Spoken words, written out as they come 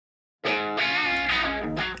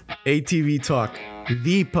ATV Talk,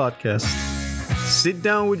 the podcast. Sit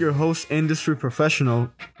down with your host, industry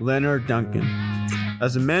professional, Leonard Duncan,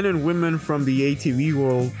 as the men and women from the ATV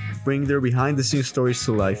world bring their behind-the-scenes stories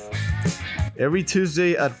to life. Every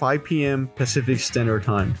Tuesday at 5 p.m. Pacific Standard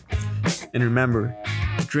Time. And remember,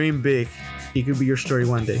 dream big. It could be your story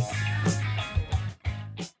one day.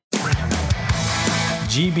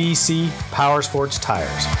 GBC Power Sports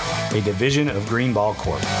Tires, a division of Greenball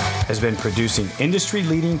Corp, has been producing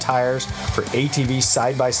industry-leading tires for ATV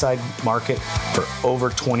side-by-side market for over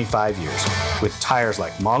 25 years, with tires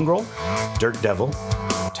like Mongrel, Dirt Devil,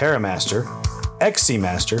 TerraMaster, XC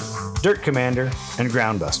Master, Dirt Commander, and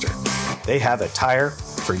Groundbuster. They have a tire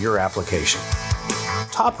for your application.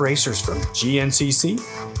 Top racers from GNCC,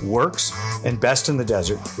 Works, and Best in the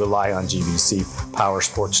Desert rely on GBC Power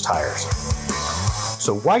Sports Tires.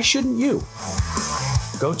 So why shouldn't you?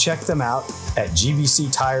 Go check them out at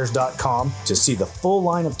gbctires.com to see the full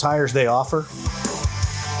line of tires they offer.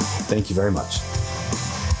 Thank you very much.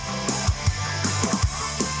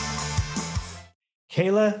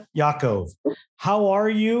 Kayla Yakov, how are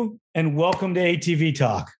you? And welcome to ATV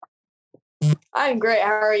Talk. I'm great.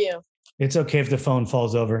 How are you? It's okay if the phone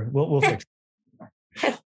falls over. We'll fix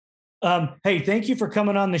it. Hey, thank you for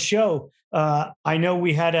coming on the show. I know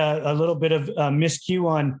we had a little bit of miscue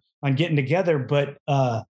on getting together, but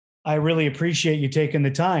I really appreciate you taking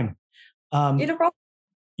the time. No problem.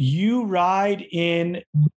 You ride in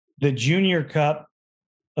the Junior Cup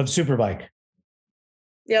of Superbike.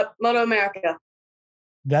 Yep, Moto America.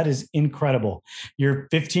 That is incredible. You're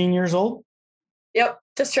 15 years old? Yep,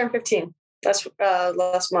 just turned 15. That's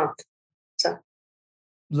last month. So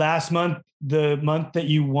last month, the month that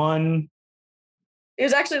you won? It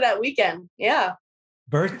was actually that weekend. Yeah.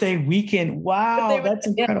 Birthday weekend. Wow, that's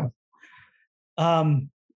incredible.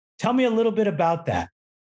 Tell me a little bit about that.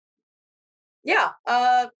 Yeah.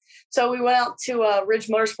 So we went out to Ridge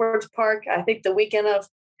Motorsports Park. I think the weekend of,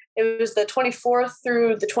 it was the 24th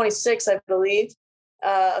through the 26th, I believe,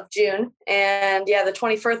 of June. And yeah, the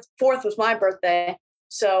 24th was my birthday.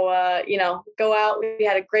 So, go out. We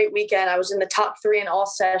had a great weekend. I was in the top 3 in all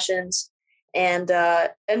sessions and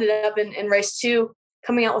ended up in race 2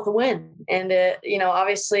 coming out with a win. And,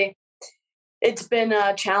 obviously it's been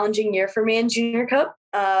a challenging year for me in Junior Cup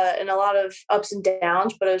and a lot of ups and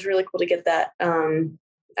downs, but it was really cool to get that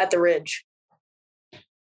at the Ridge.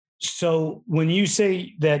 So when you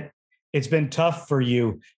say that it's been tough for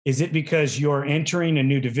you, is it because you're entering a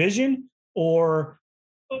new division, or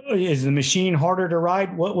is the machine harder to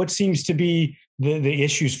ride? What seems to be the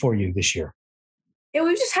issues for you this year? Yeah,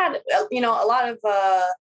 we've just had, a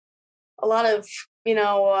lot of,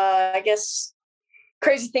 I guess,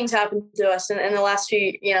 crazy things happened to us in the last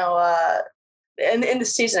few, in the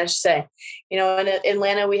season, I should say. In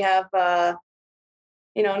Atlanta, we have,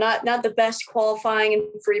 not the best qualifying and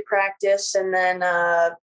free practice. And then,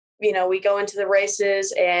 we go into the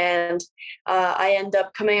races and I end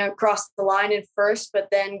up coming across the line in first, but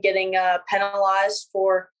then getting penalized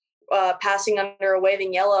for passing under a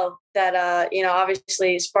waving yellow that,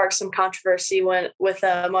 obviously sparked some controversy with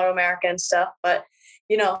Moto America and stuff. But,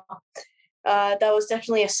 that was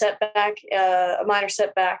definitely a setback, a minor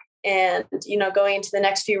setback. And, going into the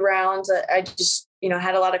next few rounds, I just,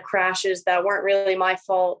 had a lot of crashes that weren't really my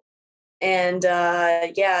fault. And,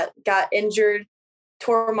 got injured,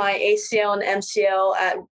 tore my ACL and MCL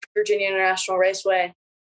at Virginia International Raceway.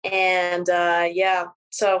 And,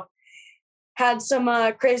 so had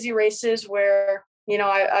some crazy races where,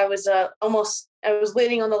 I was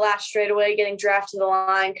leading on the last straightaway, getting drafted to the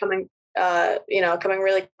line, coming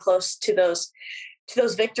really close to those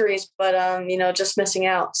victories, but, just missing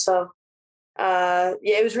out. So,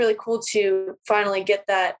 it was really cool to finally get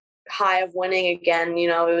that high of winning again. It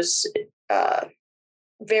was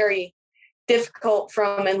very difficult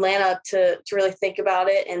from Atlanta to really think about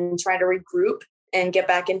it and try to regroup and get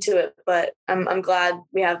back into it. But I'm glad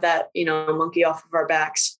we have that, monkey off of our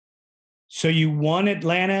backs. So you won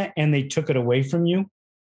Atlanta and they took it away from you?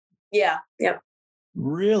 Yeah. Yep.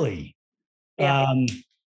 Really? Yeah.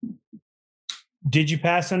 Did you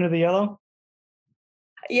pass under the yellow?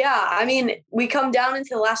 Yeah. I mean, we come down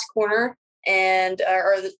into the last corner and,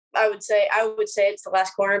 I would say it's the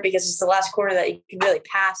last corner because it's the last corner that you can really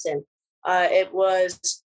pass in. It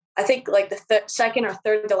was, I think, like the second or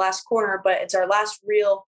third to last corner, but it's our last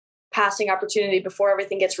real passing opportunity before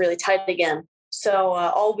everything gets really tight again. So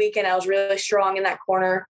all weekend I was really strong in that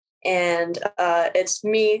corner, and it's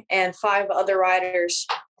me and 5 other riders,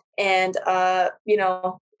 and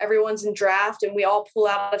everyone's in draft, and we all pull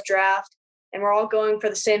out of draft, and we're all going for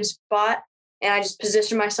the same spot. And I just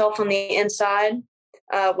position myself on the inside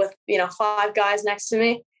with 5 guys next to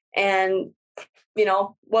me, and,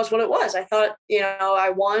 was what it was. I thought,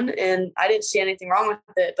 I won and I didn't see anything wrong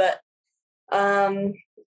with it, but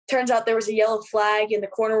turns out there was a yellow flag in the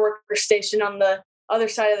corner worker station on the other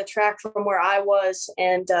side of the track from where I was.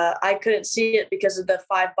 And I couldn't see it because of the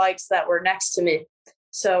 5 bikes that were next to me.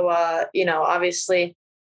 So, obviously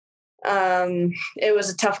it was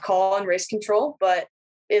a tough call on race control, but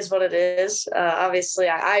is what it is. Obviously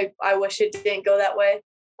I wish it didn't go that way.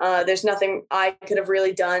 There's nothing I could have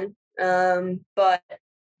really done. But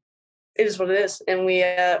it is what it is. And we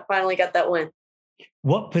finally got that win.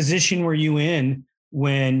 What position were you in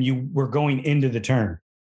when you were going into the turn?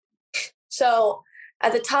 So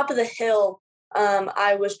at the top of the hill,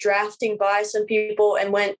 I was drafting by some people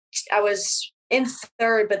and I was in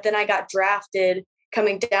 3rd, but then I got drafted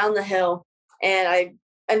coming down the hill and I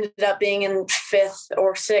ended up being in 5th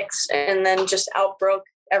or 6th and then just outbroke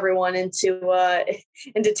everyone into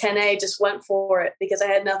 10A, just went for it because I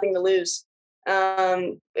had nothing to lose.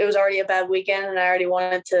 It was already a bad weekend and I already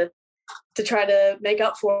wanted to try to make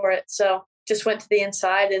up for it. So just went to the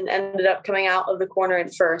inside and ended up coming out of the corner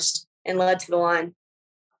at first and led to the line.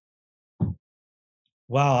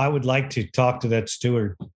 Wow. I would like to talk to that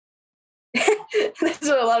steward. That's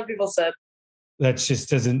what a lot of people said. That just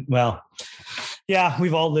doesn't, well, yeah,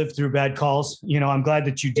 we've all lived through bad calls. I'm glad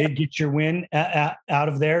that you did get your win out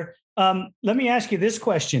of there. Let me ask you this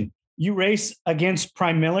question. You race against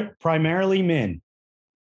primarily men.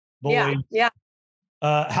 Boys. Yeah.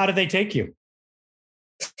 How do they take you?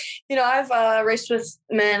 I've raced with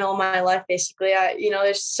men all my life, basically.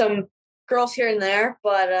 There's some girls here and there,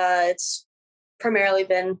 but it's primarily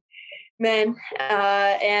been men.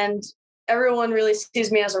 And everyone really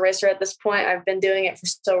sees me as a racer at this point. I've been doing it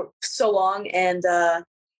for so long. And, a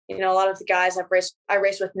lot of the guys I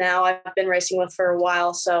race with now, I've been racing with for a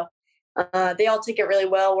while. So they all take it really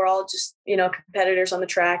well. We're all just, competitors on the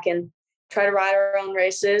track and try to ride our own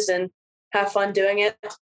races and have fun doing it.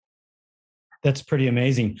 That's pretty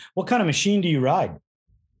amazing. What kind of machine do you ride?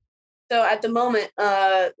 So at the moment,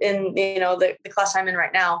 in the class I'm in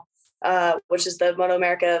right now, which is the Moto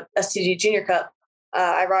America STG Junior Cup,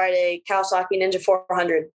 I ride a Kawasaki Ninja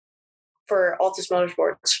 400 for Altus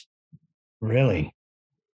Motorsports. Really?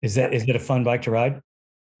 Is it a fun bike to ride?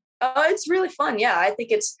 It's really fun. Yeah, I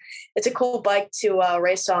think it's a cool bike to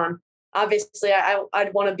race on. Obviously,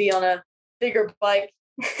 I'd want to be on a bigger bike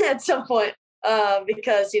at some point.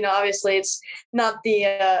 Because obviously it's not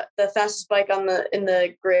the fastest bike in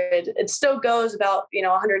the grid. It still goes about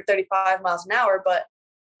 135 miles an hour, but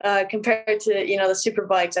compared to the super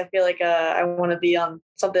bikes, I feel like I want to be on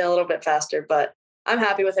something a little bit faster. But I'm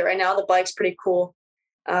happy with it right now. The bike's pretty cool.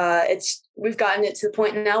 We've gotten it to the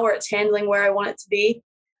point now where it's handling where I want it to be,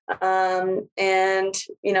 and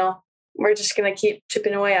we're just gonna keep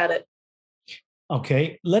chipping away at it.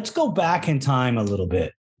 Okay, let's go back in time a little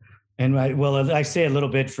bit. And I say a little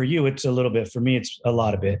bit for you, it's a little bit for me, it's a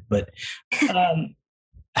lot of it. But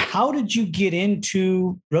how did you get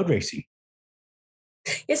into road racing?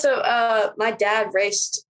 Yeah, so my dad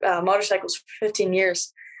raced motorcycles for 15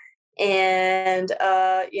 years. And,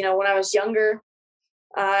 when I was younger,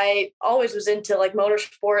 I always was into like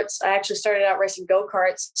motorsports. I actually started out racing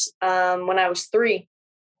go-karts when I was 3.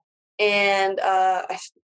 And I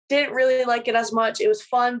didn't really like it as much. It was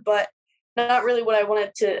fun, but not really what I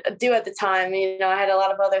wanted to do at the time. I had a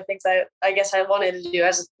lot of other things I guess I wanted to do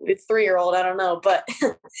as a 3-year-old. I don't know. But,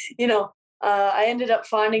 I ended up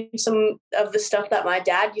finding some of the stuff that my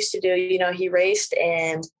dad used to do. He raced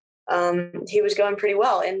and he was going pretty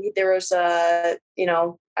well. And there was, I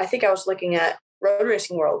think I was looking at Road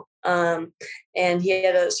Racing World. And he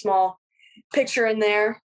had a small picture in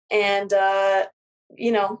there. And, I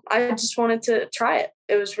just wanted to try it.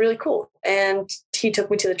 It was really cool. And he took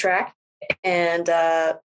me to the track. And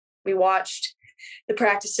we watched the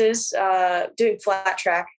practices, doing flat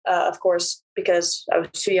track, of course, because I was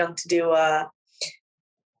too young to do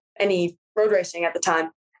any road racing at the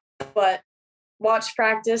time. But watched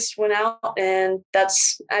practice, went out, and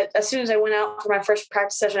as soon as I went out for my first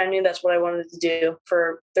practice session, I knew that's what I wanted to do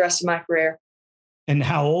for the rest of my career. And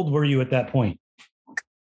how old were you at that point?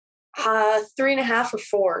 3.5 or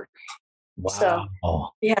 4. Wow. So,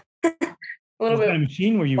 yeah. What kind of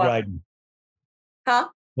machine were you riding? Huh?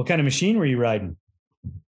 What kind of machine were you riding?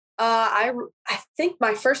 I think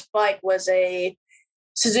my first bike was a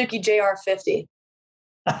Suzuki JR50.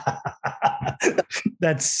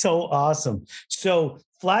 That's so awesome. So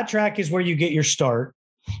flat track is where you get your start,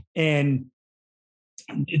 and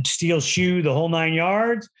steel shoe, the whole 9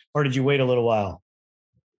 yards, or did you wait a little while?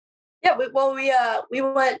 Yeah, we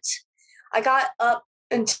went. I got up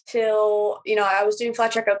until, I was doing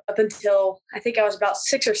flat track up until I think I was about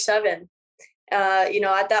 6 or 7.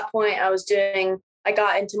 At that point I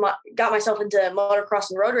got myself into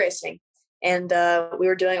motocross and road racing. And we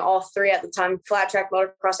were doing all three at the time, flat track,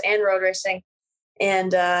 motocross, and road racing.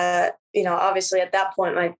 And, obviously at that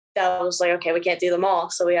point, my dad was like, okay, we can't do them all.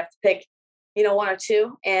 So we have to pick, one or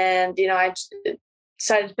two. And, I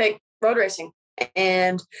decided to pick road racing.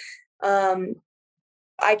 And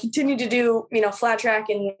I continued to do, flat track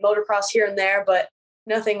and motocross here and there, but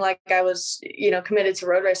nothing like I was, committed to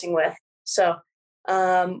road racing with. So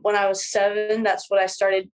when I was 7, that's what I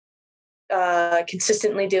started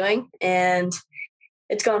consistently doing, and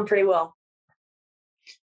it's gone pretty well.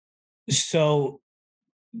 So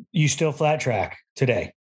you still flat track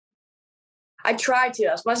today? I try to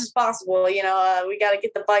as much as possible. We got to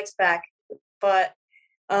get the bikes back, but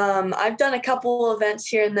I've done a couple events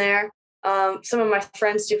here and there. Some of my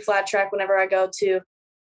friends do flat track whenever I go to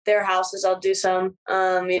their houses. I'll do some,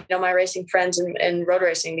 my racing friends and road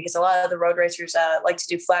racing, because a lot of the road racers like to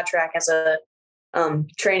do flat track as a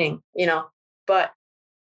training, but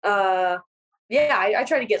I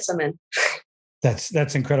try to get some in.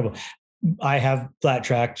 That's incredible. I have flat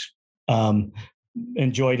tracked,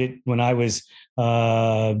 enjoyed it when I was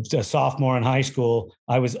a sophomore in high school.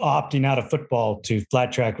 I was opting out of football to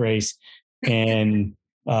flat track race, and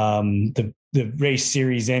the race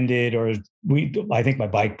series ended, or I think my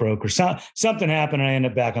bike broke or something happened, and I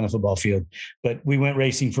ended up back on the football field. But we went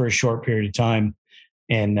racing for a short period of time,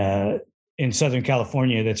 and in Southern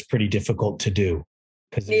California, that's pretty difficult to do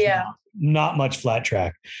because there's not much flat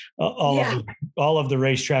track. All of the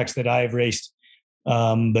racetracks that I've raced,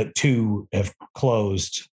 but 2 have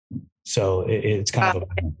closed, so it's kind of.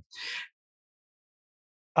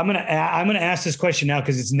 I'm gonna ask this question now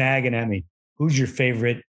because it's nagging at me. Who's your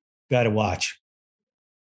favorite guy to watch?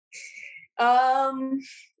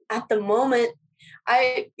 At the moment,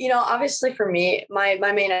 obviously for me, my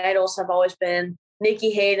main idols have always been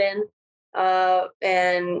Nicky Hayden,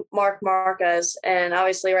 and Marc Marquez. And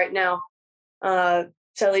obviously right now,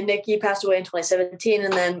 sadly, Nicky passed away in 2017,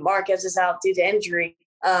 and then Marquez is out due to injury.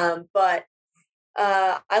 But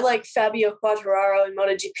I like Fabio Quartararo in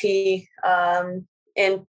MotoGP,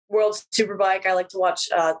 and World Superbike. I like to watch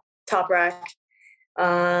Top Rack.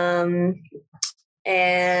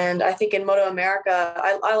 And I think in Moto America,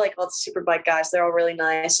 I like all the Superbike guys. They're all really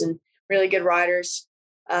nice and really good riders.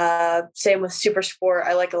 Same with Super Sport.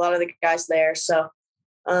 I like a lot of the guys there. So,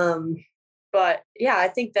 but yeah, I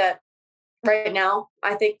think that right now,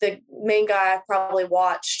 I think the main guy I've probably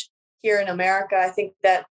watched here in America, I think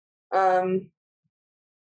that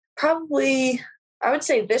probably, I would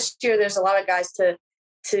say this year, there's a lot of guys to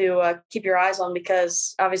keep your eyes on,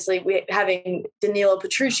 because obviously we having Danilo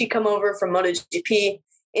Petrucci come over from MotoGP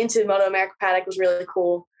into Moto America paddock was really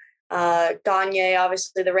cool. Gagne,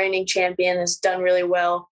 obviously the reigning champion, has done really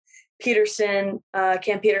well. Cam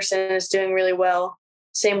Peterson is doing really well.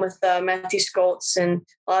 Same with Matthew Skoltz and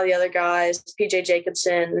a lot of the other guys, PJ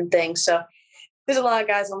Jacobson and things. So there's a lot of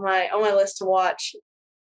guys on my list to watch.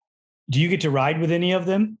 Do you get to ride with any of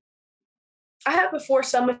them? I have before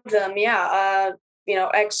some of them, yeah.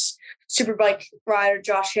 Ex Superbike rider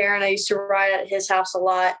Josh Herron, I used to ride at his house a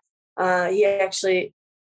lot. He actually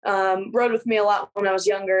rode with me a lot when I was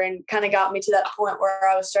younger, and kind of got me to that point where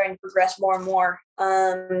I was starting to progress more and more.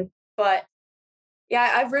 But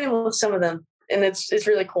yeah, I've ridden with some of them, and it's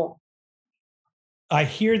really cool. I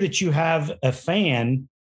hear that you have a fan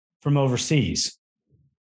from overseas.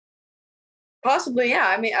 Possibly, yeah.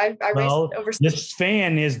 I mean, I raced overseas. This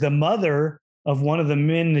fan is the mother of one of the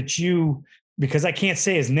men that you, because I can't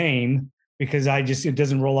say his name because it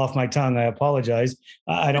doesn't roll off my tongue. I apologize.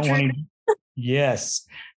 I don't want to. Yes.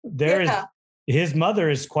 His mother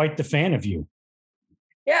is quite the fan of you.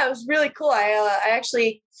 Yeah, it was really cool. I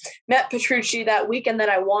actually met Petrucci that weekend that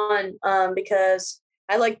I won, because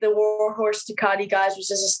I like the Warhorse Ducati guys,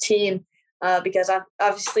 which is his team, because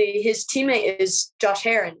obviously his teammate is Josh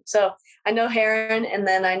Herron. So I know Herron, and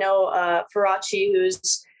then I know Ferracci,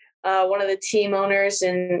 who's one of the team owners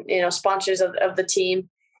and, sponsors of the team.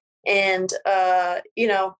 And,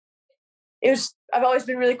 I've always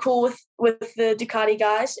been really cool with the Ducati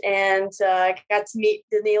guys, and I got to meet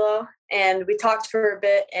Danilo, and we talked for a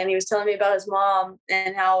bit, and he was telling me about his mom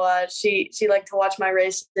and how she liked to watch my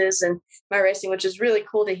races and my racing, which is really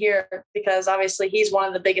cool to hear, because obviously he's one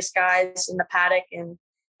of the biggest guys in the paddock and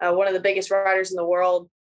one of the biggest riders in the world,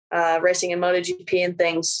 racing in MotoGP and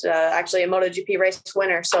things, actually a MotoGP race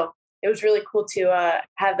winner. So it was really cool to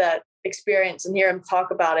have that experience and hear him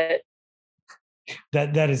talk about it.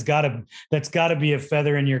 That's gotta be a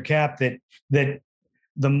feather in your cap that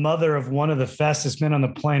the mother of one of the fastest men on the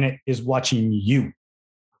planet is watching you.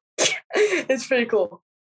 It's pretty cool.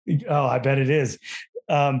 Oh, I bet it is.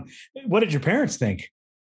 What did your parents think?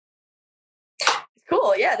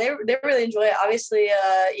 Cool. Yeah, they really enjoy it. Obviously,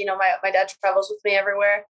 my dad travels with me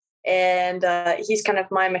everywhere, and he's kind of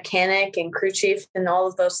my mechanic and crew chief and all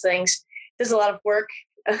of those things. Does a lot of work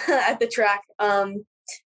at the track.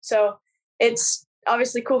 So it's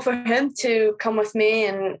obviously cool for him to come with me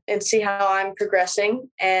and see how I'm progressing.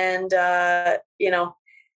 And,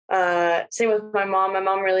 same with my mom. My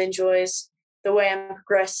mom really enjoys the way I'm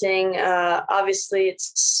progressing. Obviously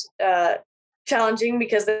it's challenging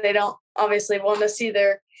because they don't obviously want to see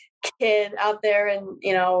their kid out there and,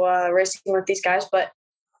 racing with these guys, but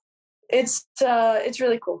it's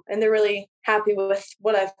really cool. And they're really happy with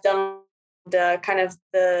what I've done, kind of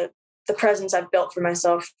the presence I've built for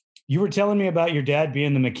myself. You were telling me about your dad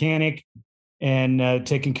being the mechanic and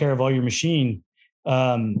taking care of all your machine.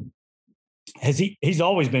 He's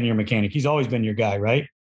always been your mechanic. He's always been your guy, right?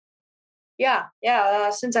 Yeah.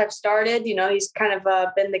 Since I've started, he's kind of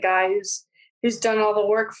been the guy who's done all the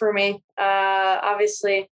work for me.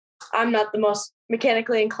 Obviously, I'm not the most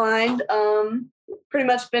mechanically inclined. Pretty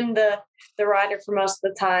much been the rider for most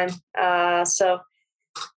of the time. So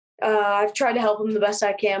I've tried to help him the best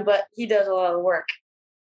I can, but he does a lot of work.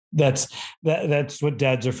 That's what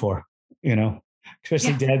dads are for,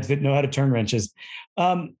 especially dads that know how to turn wrenches.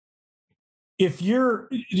 If your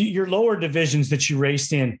lower divisions that you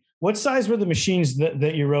raced in, what size were the machines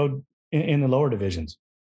that you rode in the lower divisions?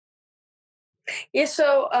 Yeah,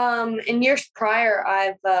 so in years prior,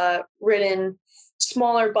 I've ridden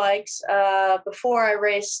smaller bikes. Before I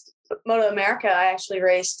raced Moto America, I actually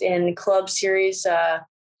raced in Club Series,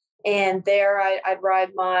 and there I'd ride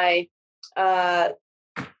my. I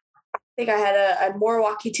think I had a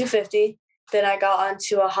Milwaukee 250. Then I got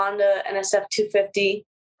onto a Honda NSF 250,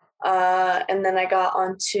 and then I got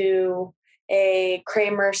onto a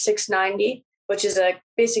Kramer 690, which is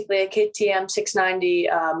basically a KTM 690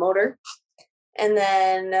 motor. And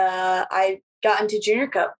then I got into Junior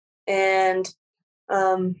Cup, and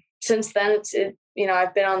since then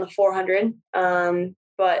I've been on the 400.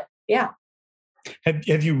 But yeah.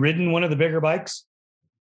 Have you ridden one of the bigger bikes?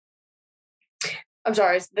 I'm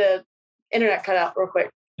sorry, the internet cut out real quick.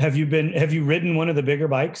 Have you ridden one of the bigger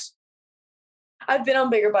bikes? I've been on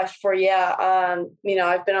bigger bikes before. Yeah.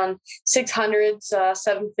 I've been on 600s,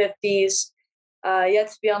 750s, yet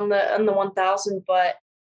to be on the 1000, but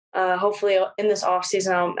hopefully in this off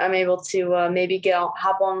season, I'm able to maybe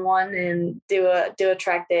hop on one and do a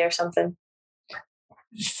track day or something.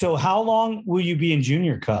 So how long will you be in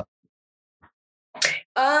Junior Cup?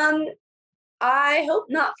 I hope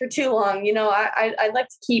not for too long. I'd like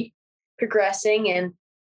to keep progressing and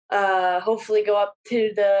hopefully go up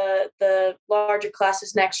to the larger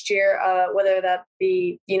classes next year, whether that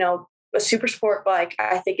be, a super sport bike,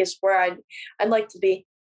 I think is where I'd like to be.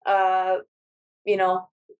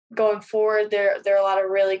 Going forward, there are a lot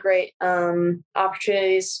of really great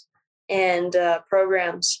opportunities and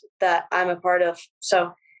programs that I'm a part of.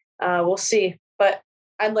 So we'll see. But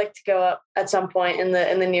I'd like to go up at some point in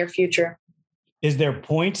the near future. Is there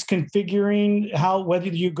points configuring whether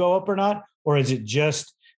you go up or not, or is it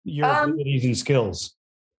just your abilities and skills?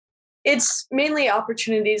 It's mainly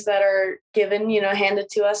opportunities that are given, handed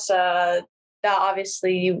to us. That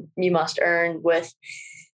obviously you must earn with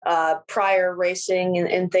prior racing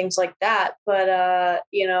and things like that. But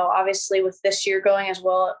obviously with this year going as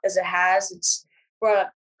well as it has, it's brought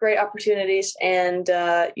up great opportunities, and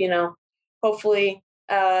hopefully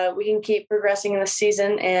we can keep progressing in the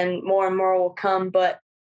season and more will come. But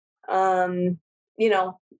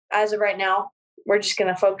as of right now, we're just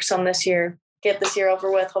going to focus on this year, get this year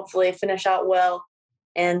over with, hopefully finish out well.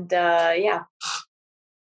 And yeah.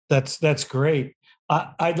 That's great.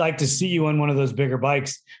 I'd like to see you on one of those bigger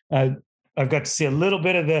bikes. I've got to see a little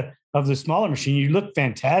bit of the smaller machine. You look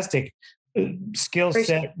fantastic, skill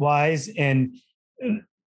set wise. And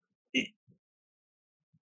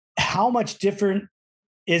how much different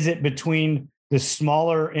is it between the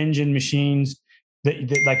smaller engine machines that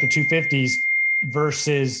like the 250s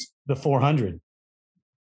versus the 400?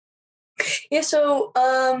 Yeah. So,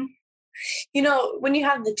 when you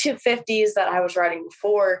have the 250s that I was riding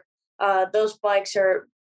before, those bikes are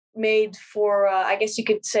made for, I guess you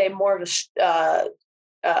could say more of a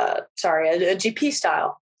GP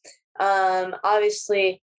style.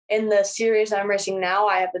 Obviously in the series I'm racing now,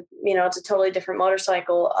 I have it's a totally different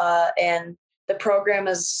motorcycle, and the program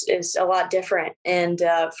is a lot different. And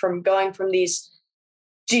from going from these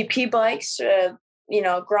GP bikes,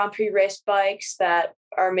 Grand Prix race bikes that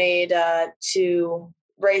are made to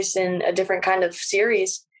race in a different kind of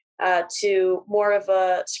series to more of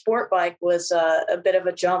a sport bike was a bit of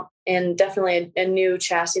a jump, and definitely a new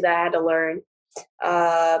chassis that I had to learn.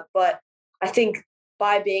 But I think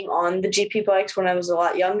by being on the GP bikes when I was a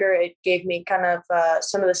lot younger, it gave me kind of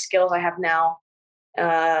some of the skills I have now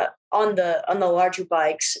on the larger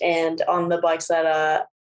bikes and on the bikes that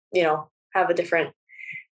have a different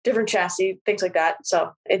chassis, things like that.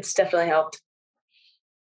 So it's definitely helped.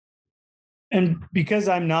 And because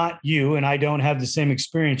I'm not you and I don't have the same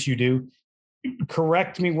experience you do,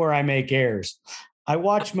 correct me where I make errors. I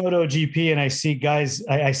watch MotoGP and I see guys,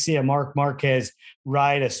 I see a Marc Marquez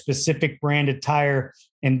ride a specific branded tire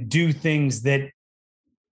and do things that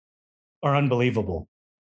are unbelievable.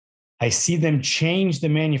 I see them change the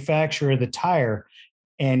manufacturer of the tire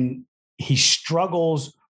and he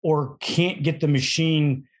struggles or can't get the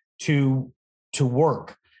machine to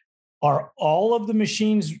work. Are all of the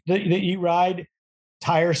machines that you ride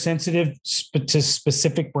tire sensitive to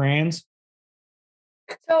specific brands?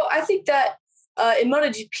 So I think that in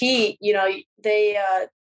MotoGP,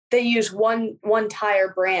 they use one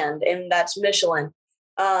tire brand, and that's Michelin.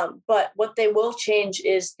 But what they will change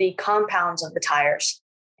is the compounds of the tires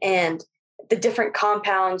and the different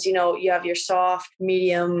compounds. You have your soft,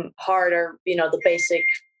 medium, hard, or the basic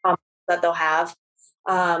that they'll have.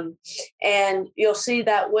 And you'll see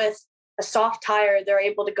that with a soft tire, they're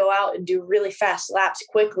able to go out and do really fast laps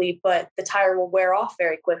quickly, but the tire will wear off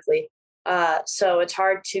very quickly. So it's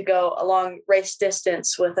hard to go a long race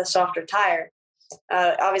distance with a softer tire.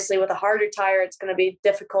 Obviously, with a harder tire, it's going to be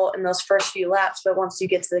difficult in those first few laps. But once you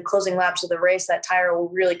get to the closing laps of the race, that tire will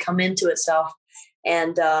really come into itself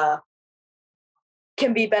and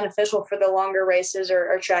can be beneficial for the longer races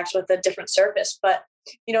or tracks with a different surface. But,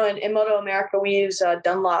 in Moto America, we use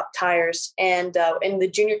Dunlop tires. And in the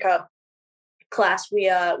Junior Cup class, we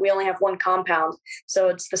only have one compound. So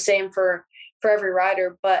it's the same for every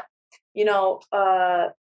rider. But,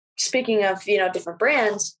 speaking of, different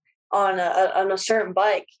brands, on a certain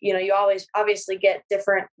bike, you always obviously get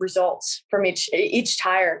different results from each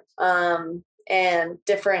tire, and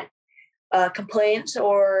different complaints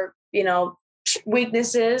or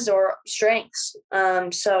weaknesses or strengths.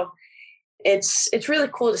 So it's really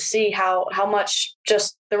cool to see how much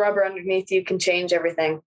just the rubber underneath you can change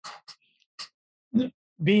everything.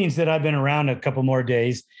 Being that I've been around a couple more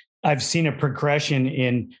days, I've seen a progression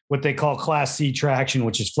in what they call Class C traction,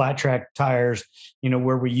 which is flat track tires,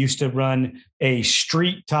 where we used to run a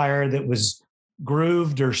street tire that was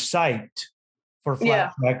grooved or siped for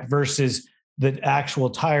flat track versus the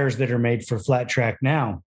actual tires that are made for flat track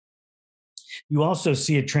now. You also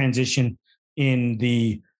see a transition in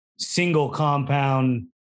the single compound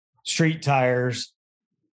street tires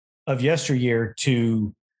of yesteryear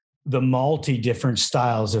to the multi different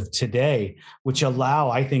styles of today, which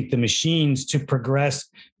allow, I think, the machines to progress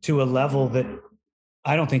to a level that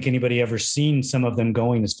I don't think anybody ever seen some of them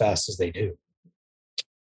going as fast as they do.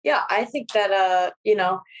 Yeah, I think that,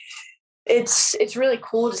 it's really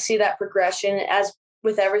cool to see that progression. As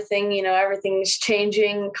with everything, everything's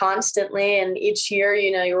changing constantly. And each year,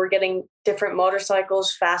 we're getting different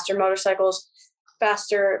motorcycles, faster,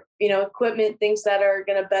 equipment, things that are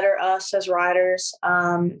going to better us as riders.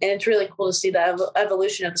 And it's really cool to see the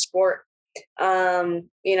evolution of the sport.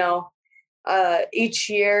 Each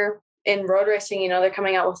year in road racing, they're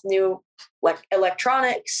coming out with new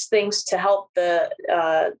electronics, things to help the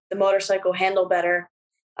motorcycle handle better,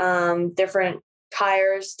 different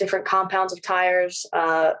tires, different compounds of tires,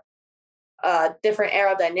 different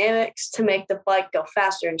aerodynamics to make the bike go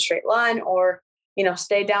faster in a straight line or,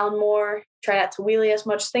 stay down more, try not to wheelie as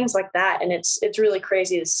much, things like that. And it's really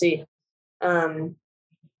crazy to see. But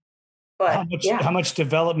how much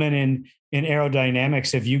development in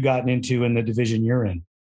aerodynamics have you gotten into in the division you're in?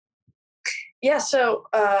 Yeah. So,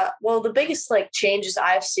 the biggest changes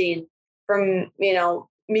I've seen from,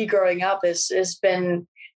 me growing up has been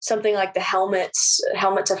something like the helmets.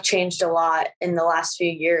 Helmets have changed a lot in the last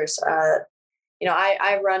few years.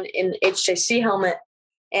 I run in HJC helmet,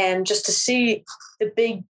 and just to see the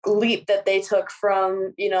big leap that they took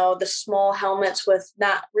from, the small helmets with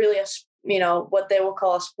not really what they will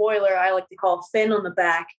call a spoiler, I like to call a fin on the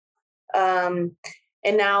back.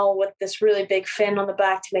 And now with this really big fin on the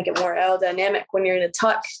back to make it more aerodynamic when you're in a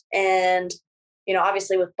tuck. And,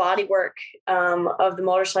 obviously with body work of the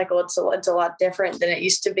motorcycle, it's a lot different than it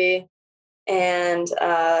used to be. And,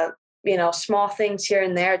 small things here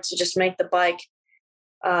and there to just make the bike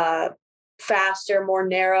faster, more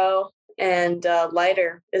narrow, and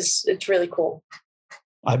lighter it's really cool.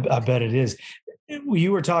 I bet it is.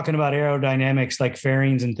 you were talking about aerodynamics, like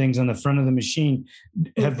fairings and things on the front of the machine.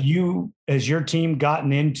 Has your team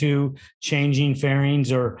gotten into changing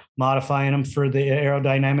fairings or modifying them for the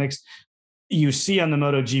aerodynamics? You see on the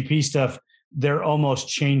MotoGP stuff, they're almost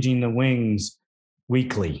changing the wings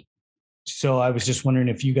weekly. So I was just wondering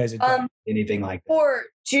if you guys had done anything like that. For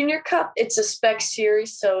Junior Cup, it's a spec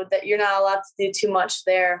series, so that you're not allowed to do too much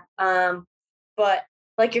there. But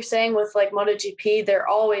like you're saying with like MotoGP, they're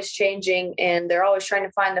always changing and they're always trying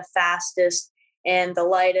to find the fastest and the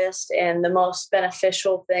lightest and the most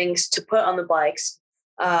beneficial things to put on the bikes,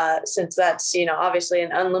 since that's, obviously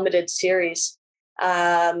an unlimited series.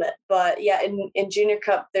 But yeah, in Junior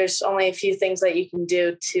Cup, there's only a few things that you can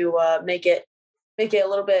do to make it a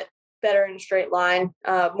little bit better in a straight line.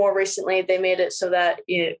 More recently, they made it so that,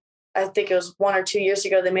 I think it was 1 or 2 years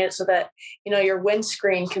ago, they made it so that, your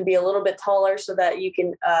windscreen can be a little bit taller so that you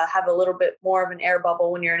can have a little bit more of an air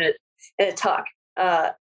bubble when you're in a tuck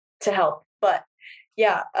to help. But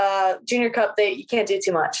yeah, Junior Cup, you can't do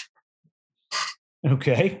too much.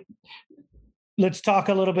 Okay. Let's talk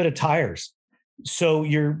a little bit of tires. So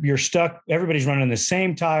you're stuck. Everybody's running the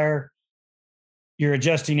same tire. You're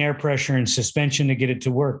adjusting air pressure and suspension to get it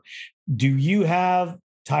to work. Do you have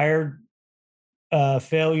tire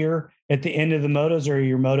failure at the end of the motos, or are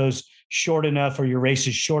your motos short enough, or your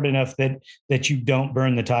races short enough that you don't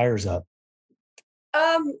burn the tires up?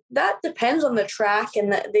 That depends on the track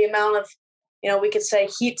and the amount of, we could say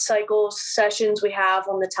heat cycles sessions we have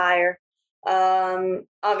on the tire.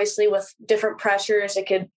 Obviously with different pressures, it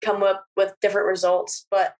could come up with different results,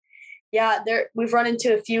 but yeah, we've run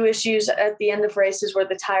into a few issues at the end of races where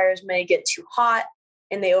the tires may get too hot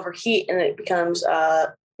and they overheat and it becomes,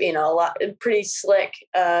 a lot pretty slick.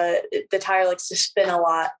 The tire likes to spin a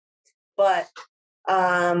lot, but,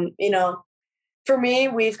 for me,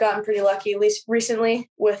 we've gotten pretty lucky, at least recently,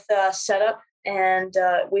 with setup, and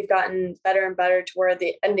we've gotten better and better to where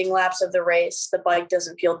the ending laps of the race, the bike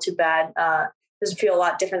doesn't feel too bad. Doesn't feel a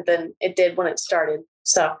lot different than it did when it started.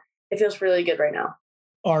 So it feels really good right now.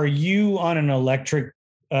 Are you on an electric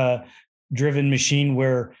driven machine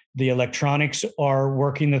where the electronics are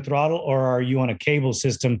working the throttle, or are you on a cable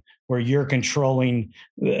system where you're controlling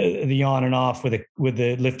the on and off with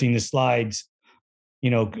the lifting the slides,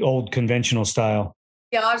 old conventional style?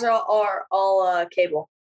 Yeah, ours are all cable.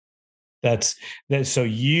 That's so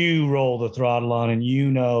you roll the throttle on and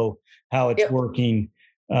how it's working,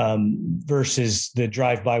 versus the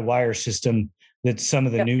drive-by-wire system that some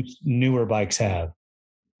of the newer bikes have.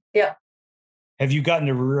 Yeah. Have you gotten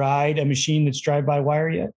to ride a machine that's drive-by-wire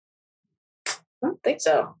yet? I don't think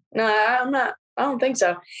so. No, I'm not. I don't think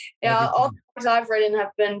so. Yeah, all the bikes I've ridden have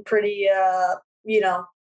been pretty,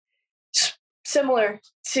 similar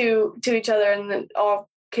to each other, and then all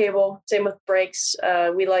cable. Same with brakes. I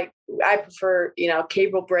prefer,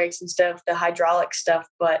 cable brakes instead of the hydraulic stuff,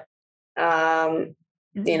 but, it's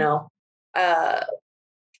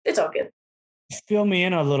all good. Fill me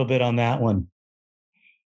in a little bit on that one,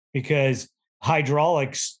 because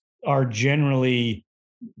hydraulics are generally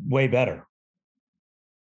way better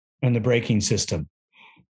in the braking system.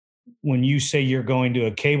 When you say you're going to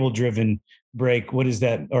a cable driven brake, what is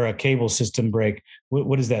that? Or a cable system brake?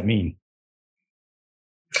 What does that mean?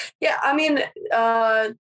 Yeah, I mean,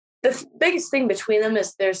 the biggest thing between them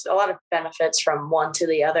is there's a lot of benefits from one to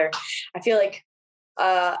the other. I feel like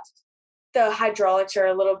the hydraulics are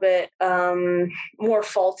a little bit more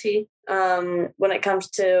faulty when it comes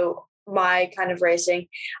to my kind of racing.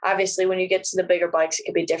 Obviously, when you get to the bigger bikes, it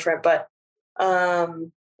could be different. But,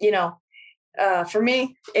 for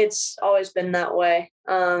me, it's always been that way.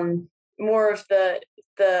 More of the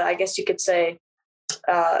I guess you could say,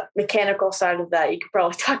 mechanical side of that. You could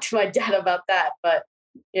probably talk to my dad about that, but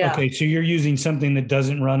yeah. Okay, so you're using something that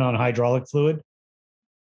doesn't run on hydraulic fluid?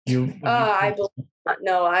 I believe not.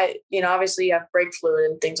 No, obviously you have brake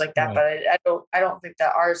fluid and things like that, right. But I don't think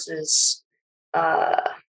that ours is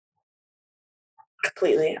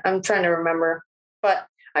completely. I'm trying to remember, but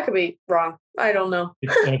I could be wrong. I don't know.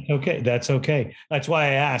 That's okay. That's okay. That's why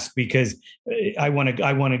I asked, because I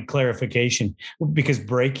wanted clarification, because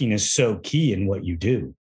braking is so key in what you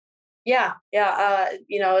do. Yeah.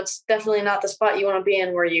 It's definitely not the spot you want to be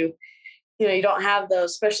in where you don't have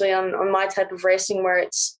those, especially on my type of racing where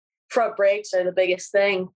it's front brakes are the biggest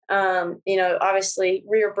thing. Obviously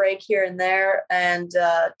rear brake here and there, and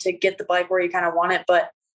to get the bike where you kind of want it,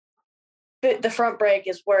 but the front brake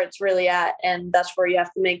is where it's really at, and that's where you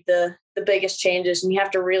have to make the biggest changes, and you have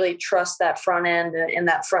to really trust that front end and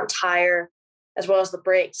that front tire as well as the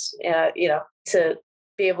brakes, to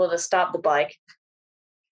be able to stop the bike.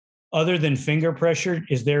 Other than finger pressure,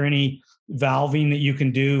 is there any valving that you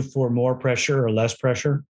can do for more pressure or less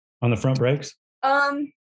pressure on the front brakes?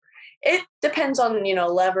 It depends on,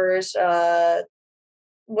 levers,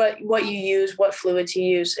 what you use, what fluids you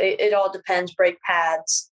use. It all depends. Brake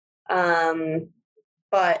pads,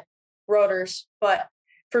 but rotors. But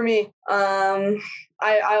for me, I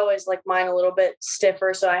always like mine a little bit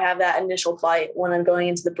stiffer, so I have that initial bite when I'm going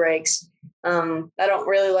into the brakes. I don't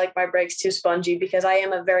really like my brakes too spongy because I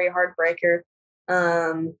am a very hard braker,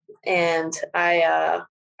 and I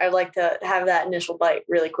like to have that initial bite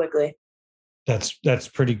really quickly. That's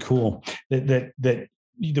pretty cool. That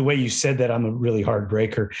the way you said that I'm a really hard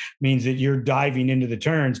breaker means that you're diving into the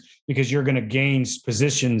turns because you're going to gain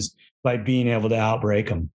positions by being able to outbrake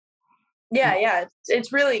them. Yeah.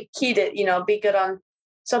 It's really key to, be good on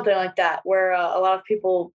something like that where a lot of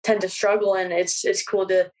people tend to struggle, and it's cool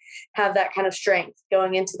to have that kind of strength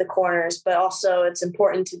going into the corners, but also it's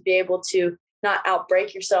important to be able to not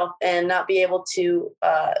outbrake yourself and not be able to,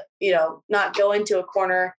 not go into a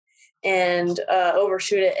corner and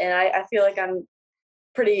overshoot it. And I feel like I'm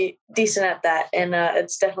pretty decent at that. And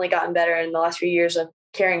it's definitely gotten better in the last few years of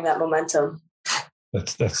carrying that momentum.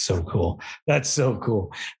 That's so cool. That's so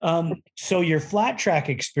cool. So your flat track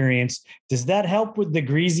experience, does that help with the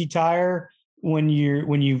greasy tire when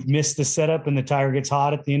you've missed the setup and the tire gets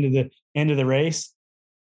hot at the end of the race?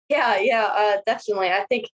 Yeah, definitely. I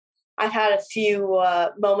think I've had a few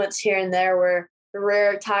moments here and there where the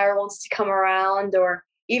rear tire wants to come around, or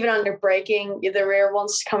even under braking, the rear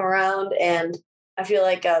wants to come around. And I feel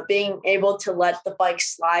like being able to let the bike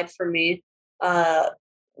slide for me,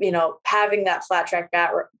 having that flat track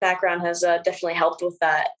background has definitely helped with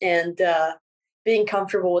that, and being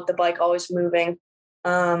comfortable with the bike always moving.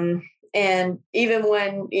 And even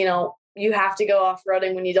when, you have to go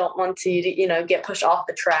off-roading when you don't want to, get pushed off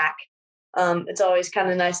the track, it's always kind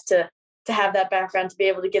of nice to have that background to be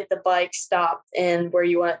able to get the bike stopped and where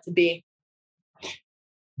you want it to be.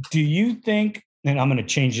 Do you think, and I'm going to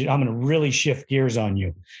change it, I'm going to really shift gears on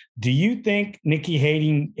you. Do you think Nicky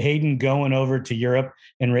Hayden going over to Europe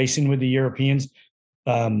and racing with the Europeans,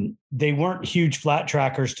 they weren't huge flat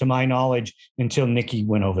trackers to my knowledge until Nicky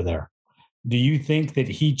went over there. Do you think that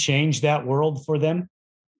he changed that world for them?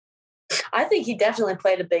 I think he definitely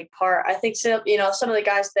played a big part. I think some of the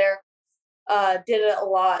guys there did it a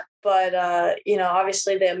lot, but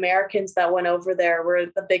obviously the Americans that went over there were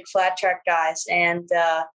the big flat track guys, and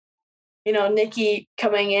Nicky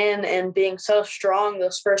coming in and being so strong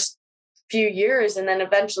those first few years, and then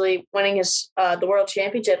eventually winning his the world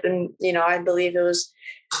championship, and I believe it was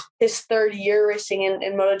his third year racing in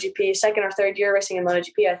MotoGP, second or third year racing in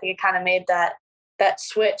MotoGP. I think it kind of made that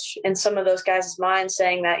switch in some of those guys' minds,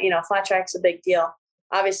 saying that flat track's a big deal.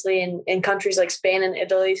 Obviously, in countries like Spain and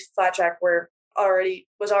Italy, flat track was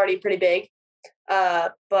already pretty big,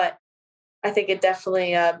 but I think it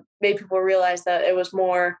definitely made people realize that it was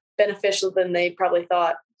more beneficial than they probably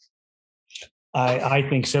thought. I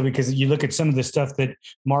think so, because you look at some of the stuff that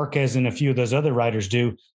Marquez and a few of those other riders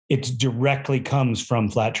do, it directly comes from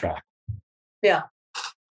flat track. Yeah.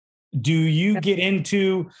 Do you get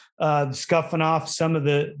into scuffing off some of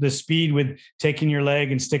the speed with taking your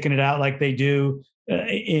leg and sticking it out like they do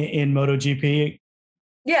in MotoGP?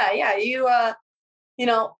 Yeah. You,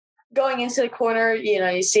 going into the corner,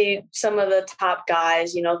 you see some of the top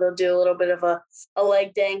guys, they'll do a little bit of a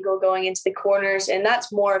leg dangle going into the corners. And that's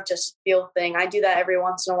more of just a feel thing. I do that every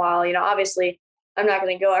once in a while. Obviously I'm not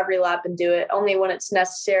going to go every lap and do it, only when it's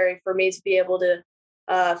necessary for me to be able to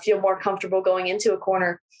feel more comfortable going into a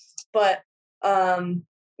corner. But, when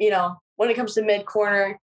it comes to mid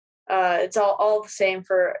corner, it's all the same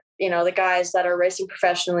for, the guys that are racing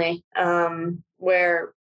professionally,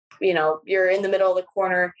 where, you're in the middle of the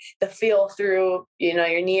corner, the feel through,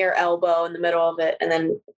 your knee or elbow in the middle of it. And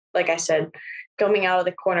then, like I said, coming out of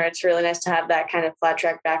the corner, it's really nice to have that kind of flat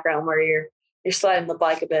track background where you're sliding the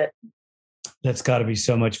bike a bit. That's got to be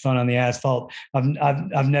so much fun on the asphalt.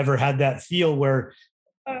 I've never had that feel where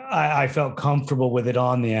I felt comfortable with it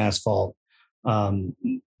on the asphalt.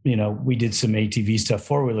 We did some ATV stuff,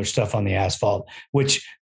 four-wheeler stuff on the asphalt, which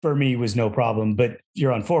for me was no problem, but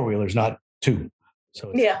you're on four-wheelers, not two.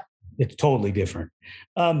 So it's totally different.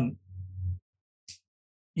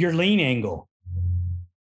 Your lean angle,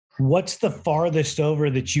 what's the farthest over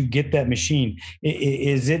that you get that machine?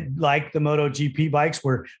 Is it like the MotoGP bikes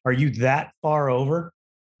where are you that far over?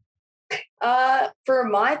 For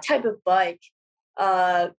my type of bike,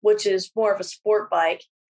 which is more of a sport bike,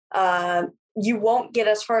 you won't get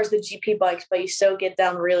as far as the GP bikes, but you still get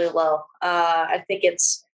down really low. I think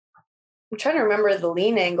I'm trying to remember the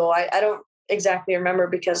lean angle. I don't exactly remember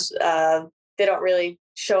because they don't really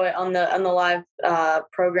show it on the live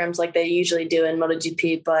programs like they usually do in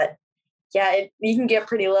MotoGP. But yeah, you can get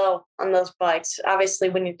pretty low on those bikes. Obviously,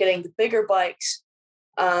 when you're getting the bigger bikes,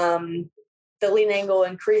 the lean angle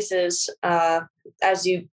increases as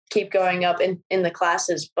you keep going up in the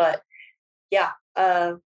classes. But yeah,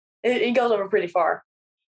 it goes over pretty far.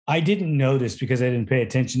 I didn't know this because I didn't pay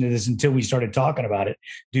attention to this until we started talking about it.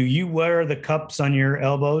 Do you wear the cups on your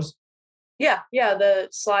elbows? Yeah, the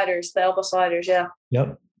sliders, the elbow sliders, yeah.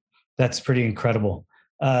 Yep. That's pretty incredible.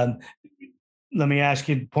 Let me ask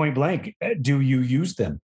you point blank, do you use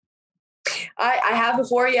them? I have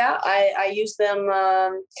before, yeah. I use them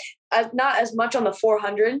not as much on the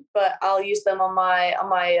 400, but I'll use them on my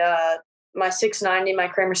 690, my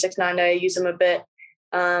Kramer 690. I use them a bit.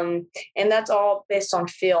 And that's all based on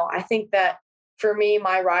feel. I think that for me,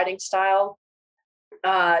 my riding style,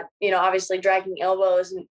 obviously dragging elbow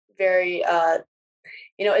isn't very,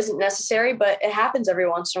 isn't necessary, but it happens every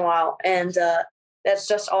once in a while. And that's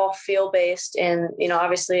just all feel based. And,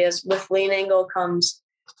 obviously as with lean angle comes,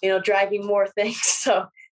 dragging more things. So,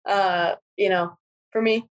 for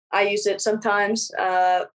me, I use it sometimes,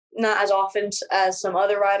 not as often as some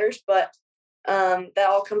other riders, but that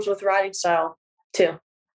all comes with riding style too.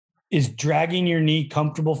 Is dragging your knee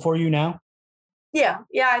comfortable for you now? Yeah.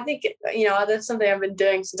 I think, that's something I've been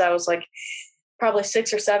doing since I was like probably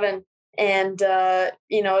 6 or 7. And,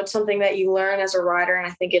 it's something that you learn as a rider. And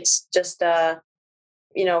I think it's just,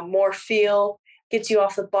 more feel, gets you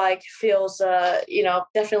off the bike, feels,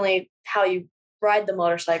 definitely how you ride the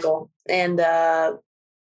motorcycle. And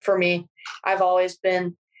for me, I've always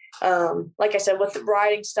been, like I said, with the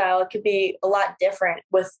riding style, it could be a lot different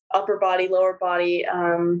with upper body, lower body.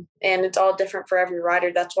 And it's all different for every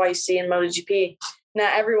rider. That's why you see in MotoGP,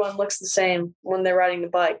 not everyone looks the same when they're riding the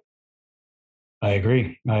bike. I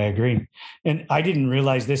agree. And I didn't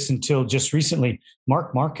realize this until just recently.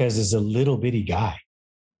 Marc Marquez is a little bitty guy.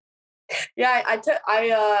 Yeah,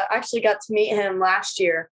 I actually got to meet him last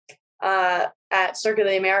year at Circuit of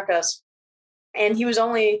the Americas, and he was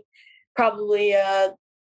only probably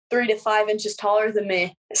 3 to 5 inches taller than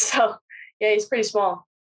me. So yeah, he's pretty small.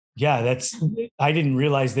 Yeah, I didn't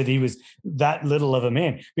realize that he was that little of a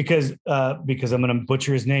man because I'm going to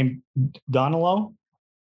butcher his name, Danilo.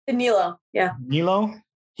 Danilo, yeah. Danilo,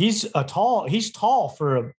 he's tall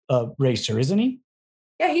for a racer, isn't he?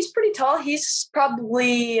 Yeah, he's pretty tall. He's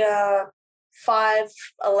probably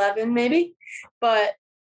 5'11" maybe. But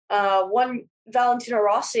one Valentino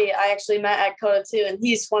Rossi, I actually met at COTA too, and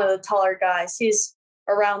he's one of the taller guys. He's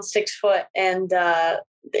around 6 foot, and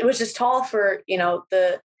it was just tall for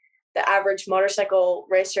the average motorcycle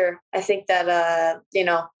racer. I think that you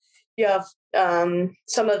have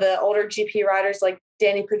some of the older GP riders like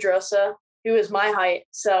Danny Pedrosa, who is my height.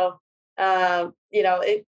 So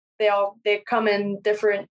they come in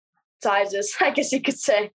different sizes, I guess you could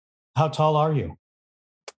say. How tall are you?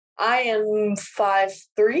 I am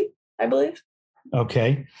 5'3", I believe.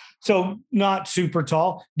 Okay. So not super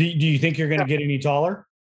tall. Do you think you're going to get any taller?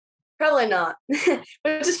 Probably not, which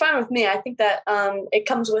is fine with me. I think that it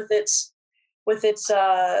comes with its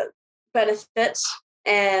benefits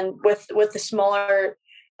and with the smaller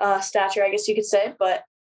stature, I guess you could say. But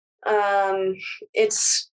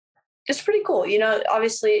it's pretty cool.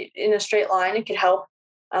 Obviously in a straight line, it could help.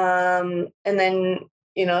 And then,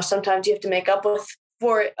 sometimes you have to make up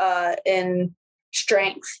for it in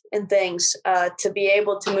strength and things to be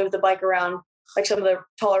able to move the bike around like some of the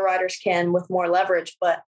taller riders can with more leverage.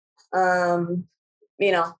 But,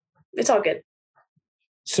 it's all good.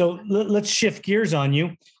 So let's shift gears on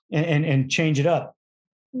you and change it up.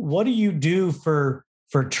 What do you do for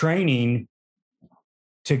training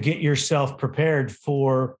to get yourself prepared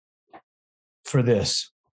for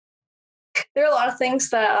this? There are a lot of things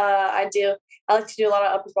that I do. I like to do a lot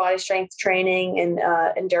of upper body strength training and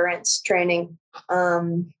endurance training.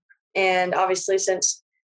 And obviously, since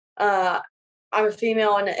I'm a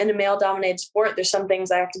female in a male-dominated sport, there's some things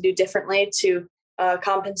I have to do differently to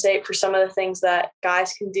compensate for some of the things that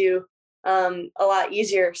guys can do a lot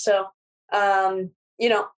easier. So, I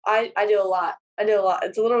do a lot.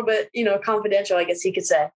 It's a little bit, confidential, I guess you could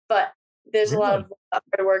say. But there's Really? a lot of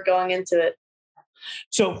hard work going into it.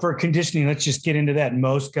 So for conditioning, let's just get into that.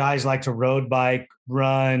 Most guys like to road bike,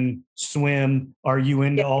 run, swim. Are you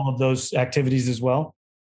into all of those activities as well?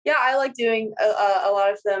 Yeah, I like doing a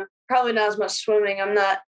lot of them. Probably not as much swimming. I'm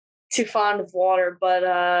not too fond of water, but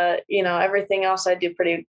everything else I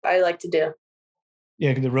like to do.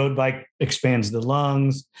 Yeah, the road bike expands the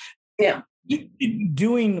lungs. Yeah.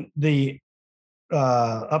 Doing the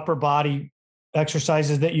upper body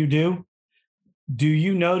exercises that you do, Do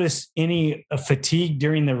you notice any fatigue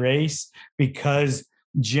during the race? Because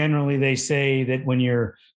generally they say that when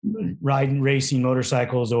you're racing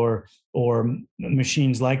motorcycles or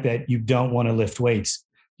machines like that, you don't want to lift weights.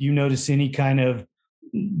 Do you notice any kind of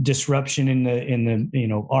disruption in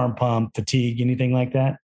the arm pump, fatigue, anything like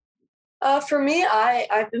that? For me,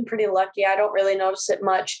 I've been pretty lucky. I don't really notice it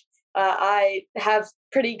much. I have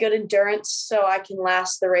pretty good endurance, so I can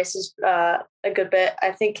last the races a good bit.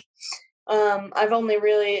 I think I've only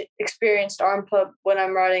really experienced arm pump when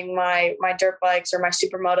I'm riding my dirt bikes or my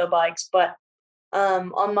supermoto bikes, but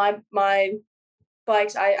on my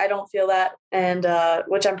bikes, I don't feel that, and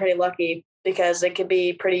which I'm pretty lucky because it could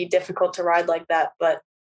be pretty difficult to ride like that. But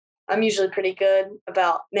I'm usually pretty good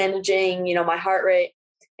about managing, my heart rate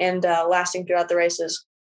and lasting throughout the races.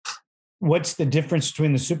 What's the difference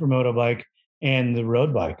between the supermoto bike and the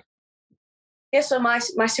road bike? Yeah, so my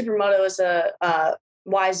supermoto is a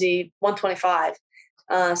YZ 125.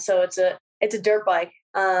 So it's a dirt bike,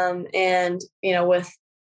 and with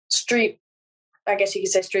street, I guess you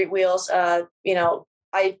could say street wheels. I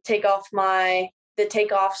take off my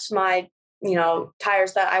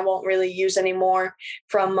tires that I won't really use anymore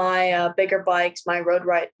from my bigger bikes, my road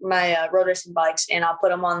racing bikes, and I'll put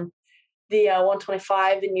them on the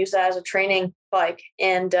 125 and use that as a training bike.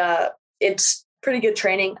 And it's pretty good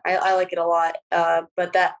training. I like it a lot.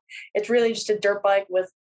 But that it's really just a dirt bike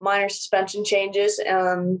with minor suspension changes,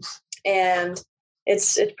 and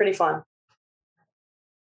it's pretty fun.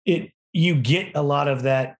 You get a lot of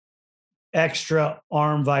that extra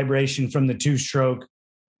arm vibration from the two-stroke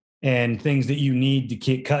and things that you need to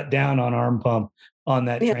cut down on arm pump on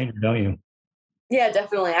that trainer, don't you? Yeah,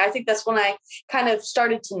 definitely. I think that's when I kind of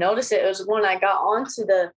started to notice it. It was when I got onto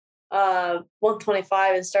the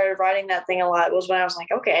 125 and started riding that thing a lot. It was when I was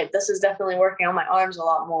like, okay, this is definitely working on my arms a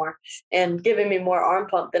lot more and giving me more arm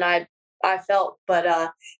pump than I felt. But I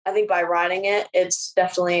think by riding it, it's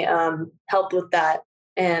definitely helped with that.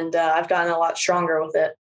 And I've gotten a lot stronger with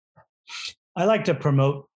it. I like to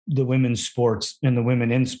promote the women's sports and the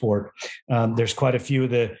women in sport. There's quite a few of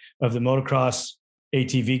the motocross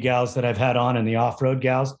ATV gals that I've had on and the off-road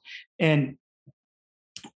gals. And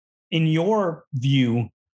in your view,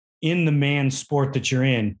 in the man sport that you're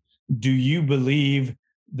in, do you believe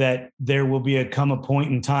that there will come a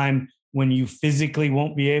point in time when you physically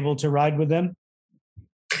won't be able to ride with them?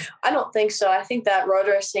 I don't think so. I think that road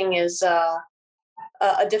racing is a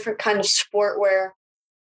different kind of sport where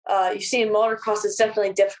you see in motocross, it's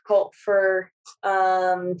definitely difficult for,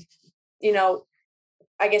 I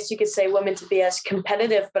guess you could say women to be as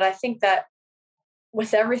competitive. But I think that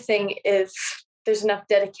with everything, if there's enough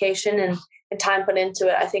dedication and time put into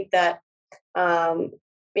it, I think that,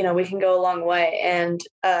 we can go a long way. And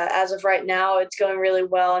as of right now, it's going really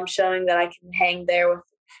well. I'm showing that I can hang there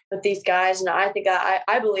with these guys. And I think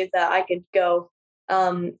I believe that I could go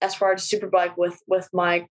as far as Superbike with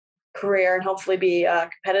my career and hopefully be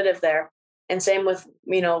competitive there. And same with,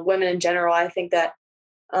 women in general. I think that,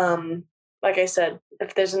 like I said,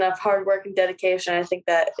 if there's enough hard work and dedication, I think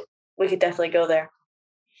that we could definitely go there.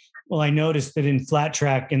 Well, I noticed that in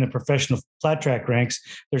the professional flat track ranks,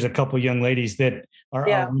 there's a couple of young ladies that are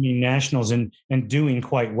winning nationals and doing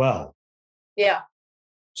quite well. Yeah.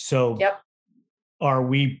 So are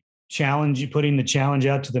we putting the challenge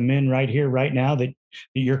out to the men right here, right now that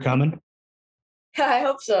you're coming? Yeah, I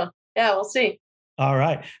hope so. Yeah, we'll see. All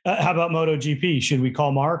right. How about MotoGP? Should we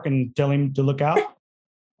call Mark and tell him to look out?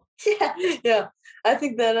 Yeah. I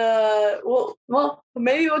think that, well,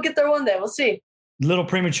 maybe we'll get there one day. We'll see. A little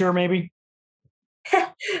premature, maybe?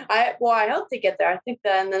 I hope to get there. I think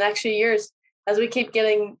that in the next few years, as we keep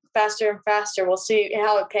getting faster and faster, we'll see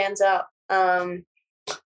how it pans out.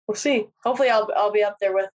 We'll see. Hopefully I'll be up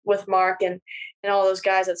there with Mark and all those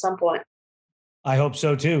guys at some point. I hope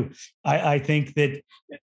so too. I think that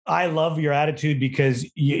I love your attitude because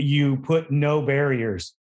you put no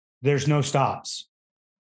barriers. There's no stops.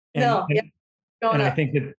 And I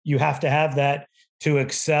think that you have to have that to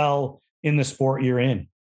excel in the sport you're in.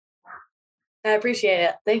 I appreciate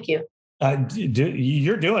it. Thank you.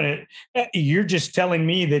 You're doing it. You're just telling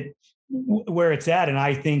me that where it's at. And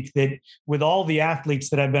I think that with all the athletes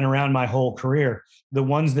that I've been around my whole career, the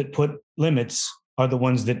ones that put limits are the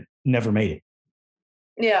ones that never made it.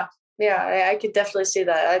 Yeah. Yeah. I could definitely see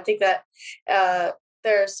that. I think that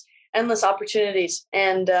there's endless opportunities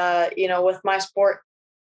and, with my sport,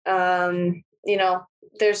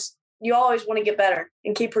 you always want to get better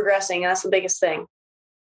and keep progressing. And that's the biggest thing.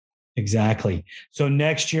 Exactly. So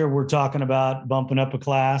next year we're talking about bumping up a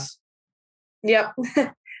class. Yep.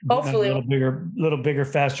 Hopefully a little bigger,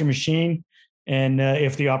 faster machine. And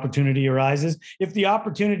if the opportunity arises, if the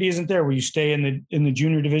opportunity isn't there, will you stay in the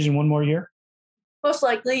junior division one more year? Most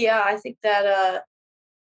likely, yeah. I think that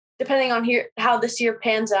depending on how this year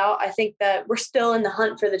pans out, I think that we're still in the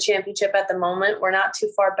hunt for the championship at the moment. We're not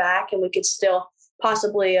too far back, and we could still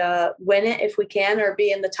possibly win it if we can, or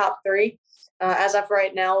be in the top three. As of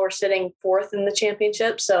right now, we're sitting fourth in the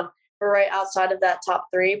championship, so we're right outside of that top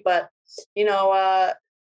three. But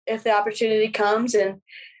if the opportunity comes and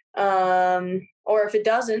or if it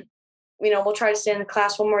doesn't, we'll try to stay in the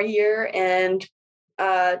class one more year and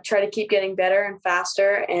try to keep getting better and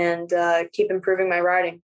faster and keep improving my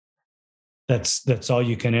riding. That's all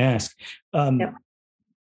you can ask. Yep.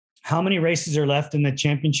 How many races are left in the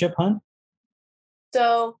championship hunt?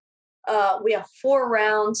 So we have 4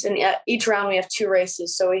 rounds, and each round we have 2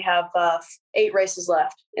 races. So we have 8 races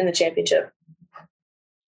left in the championship.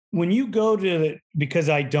 When you go because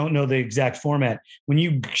I don't know the exact format, when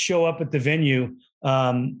you show up at the venue,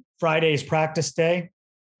 Friday is practice day?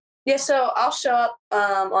 Yeah, so I'll show up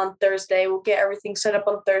on Thursday. We'll get everything set up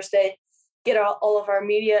on Thursday, get all of our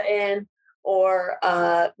media in, or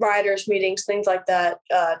riders meetings, things like that,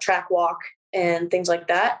 track walk and things like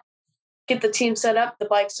that. Get the team set up, the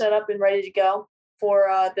bike set up and ready to go for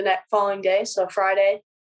the next following day. So Friday,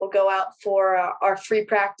 we'll go out for our free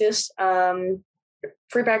practice 1.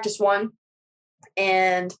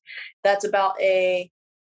 And that's about a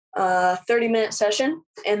 30-minute session.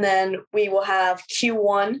 And then we will have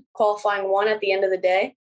Q1, qualifying 1 at the end of the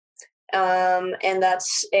day. And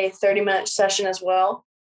that's a 30-minute session as well.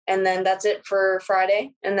 And then that's it for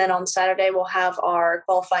Friday. And then on Saturday, we'll have our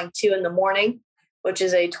qualifying 2 in the morning, which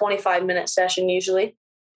is a 25-minute session usually.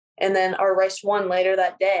 And then our race 1 later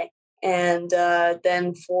that day. And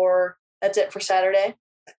then that's it for Saturday.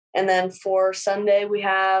 And then for Sunday, we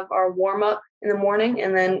have our warm-up in the morning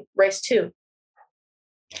and then race 2.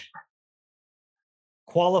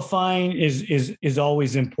 Qualifying is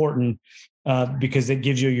always important because it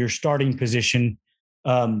gives you your starting position.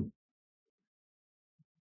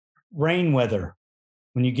 Rain weather,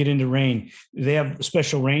 when you get into rain, do they have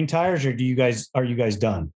special rain tires, or are you guys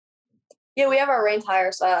done? Yeah, we have our rain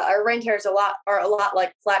tires. Our rain tires are a lot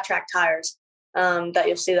like flat track tires that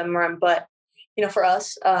you'll see them run. But for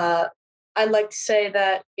us, I'd like to say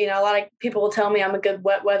that a lot of people will tell me I'm a good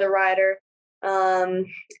wet weather rider, and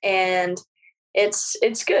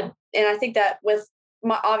it's good. And I think that with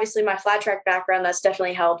obviously my flat track background, that's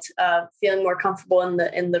definitely helped feeling more comfortable in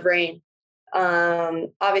the rain.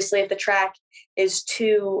 Obviously, if the track is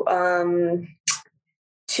too, I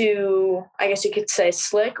guess you could say,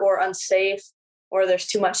 slick or unsafe, or there's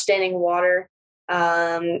too much standing water,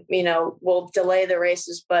 we'll delay the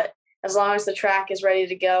races. But as long as the track is ready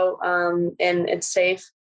to go and it's safe,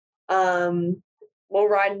 we'll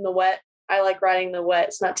ride in the wet. I like riding in the wet.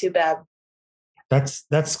 It's not too bad. That's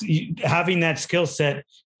having that skill set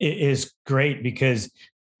is great, because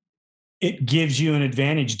it gives you an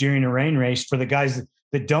advantage during a rain race for the guys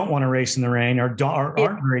that don't want to race in the rain or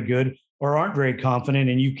aren't very good or aren't very confident.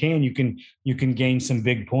 And you can gain some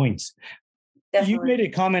big points. Definitely. You made a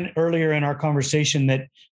comment earlier in our conversation that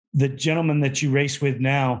the gentlemen that you race with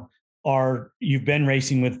now you've been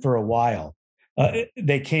racing with for a while.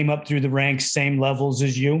 They came up through the ranks, same levels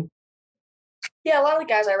as you? Yeah, a lot of the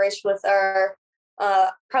guys I raced with are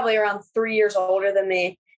probably around 3 years older than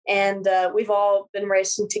me. And we've all been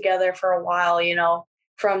racing together for a while,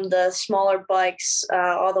 from the smaller bikes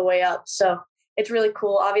all the way up. So it's really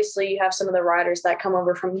cool. Obviously, you have some of the riders that come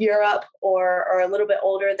over from Europe or are a little bit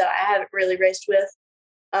older that I haven't really raced with,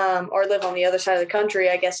 or live on the other side of the country,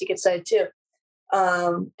 I guess you could say too.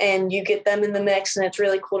 And you get them in the mix, and it's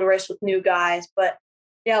really cool to race with new guys. But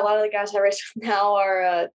yeah, a lot of the guys I race with now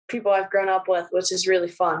are people I've grown up with, which is really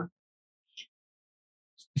fun.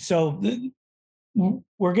 So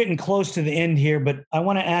we're getting close to the end here, but I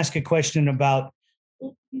want to ask a question about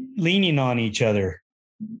leaning on each other.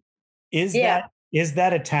 Is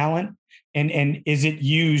that a talent? And is it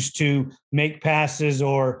used to make passes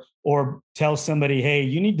or tell somebody, hey,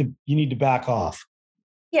 you need to back off?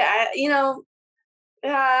 Yeah,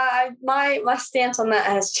 my stance on that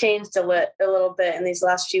has changed a little bit in these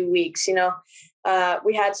last few weeks. We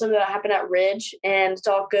had some of that happen at Ridge, and it's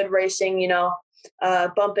all good racing.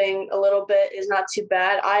 Bumping a little bit is not too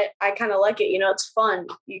bad. I kind of like it. It's fun.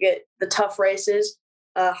 You get the tough races,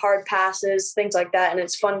 hard passes, things like that, and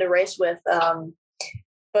it's fun to race with.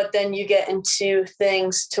 But then you get into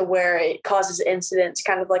things to where it causes incidents,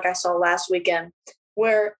 kind of like I saw last weekend,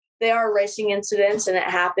 where they are racing incidents and it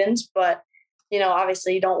happens, but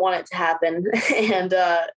obviously you don't want it to happen.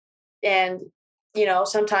 And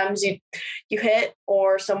sometimes you hit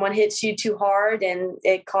or someone hits you too hard and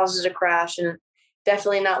it causes a crash, and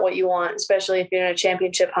definitely not what you want, especially if you're in a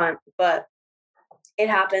championship hunt, but it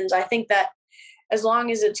happens. I think that as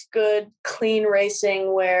long as it's good, clean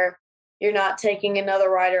racing where you're not taking another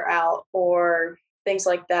rider out or things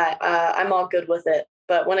like that, I'm all good with it.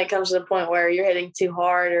 But when it comes to the point where you're hitting too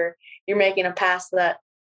hard or you're making a pass that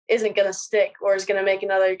isn't going to stick or is going to make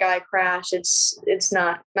another guy crash, it's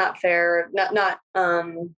not fair, not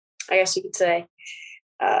I guess you could say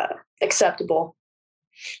acceptable.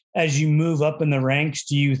 As you move up in the ranks,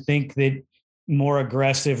 do you think that more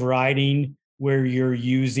aggressive riding where you're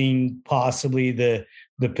using possibly the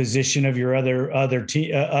position of your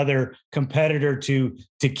other competitor to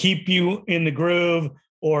keep you in the groove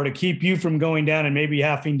or to keep you from going down and maybe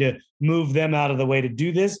having to move them out of the way to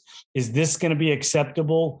do this, is this going to be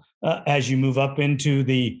acceptable as you move up into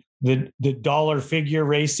the dollar figure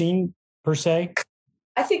racing per se?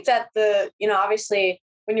 I think that obviously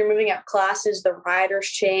when you're moving up classes, the riders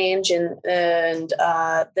change and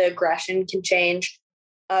the aggression can change.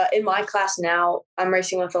 In my class now, I'm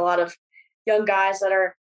racing with a lot of young guys that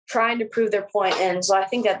are trying to prove their point. And so I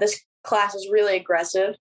think that this class is really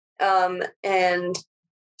aggressive. And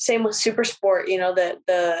same with super sport,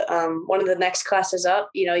 the one of the next classes up,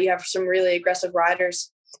 you have some really aggressive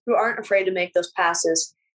riders who aren't afraid to make those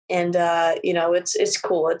passes. And, it's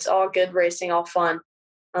cool. It's all good racing, all fun.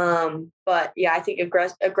 But yeah, I think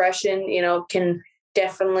aggression, can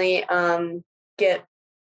definitely get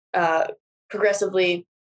progressively,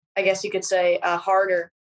 I guess you could say,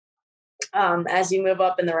 harder as you move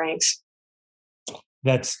up in the ranks.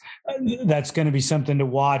 That's going to be something to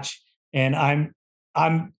watch. And I'm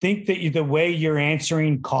think that the way you're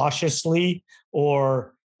answering cautiously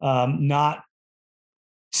or not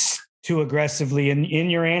too aggressively in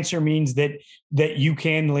your answer means that you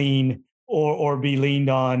can lean or be leaned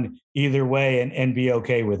on either way and be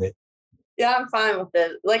okay with it. Yeah, I'm fine with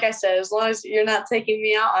it. Like I said, as long as you're not taking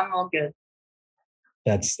me out, I'm all good.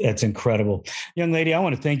 That's incredible. Young lady, I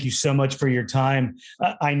want to thank you so much for your time.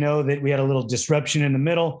 I know that we had a little disruption in the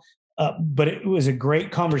middle, but it was a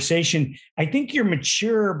great conversation. I think you're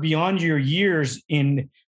mature beyond your years in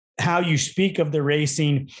how you speak of the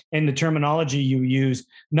racing and the terminology you use.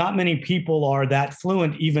 Not many people are that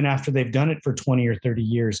fluent even after they've done it for 20 or 30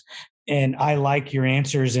 years. And I like your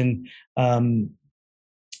answers, and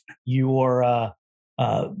you are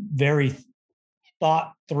very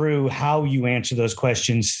thought through how you answer those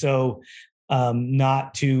questions. So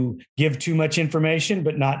not to give too much information,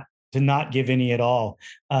 but not to give any at all.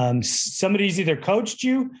 Somebody's either coached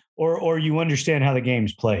you or you understand how the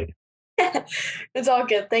game's played. It's all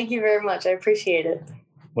good. Thank you very much. I appreciate it.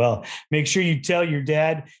 Well, make sure you tell your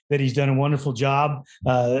dad that he's done a wonderful job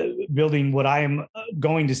building what I am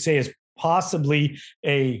going to say is possibly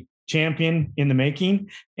a champion in the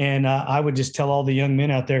making. And I would just tell all the young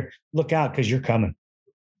men out there, look out, because you're coming.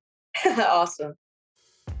 Awesome.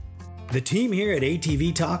 The team here at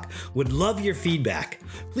ATV Talk would love your feedback.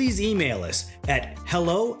 Please email us at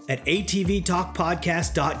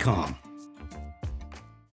hello@atvtalkpodcast.com.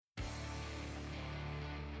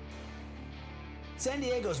 San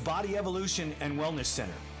Diego's Body Evolution and Wellness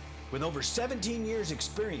Center. With over 17 years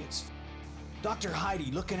experience, Dr.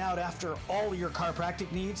 Heidi looking out after all your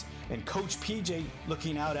chiropractic needs, and Coach PJ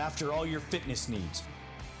looking out after all your fitness needs.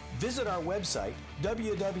 Visit our website,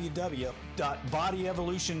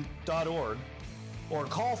 www.bodyevolution.org, or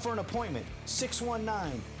call for an appointment,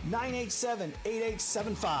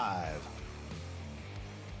 619-987-8875.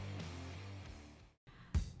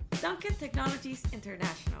 Duncan Technologies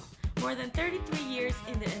International. More than 33 years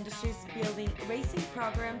in the industry building racing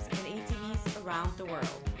programs and ATVs around the world.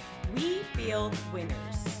 We build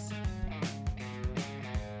winners.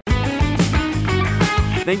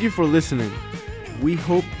 Thank you for listening. We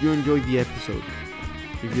hope you enjoyed the episode.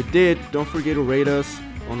 If you did, don't forget to rate us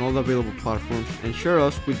on all the available platforms and share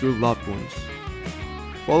us with your loved ones.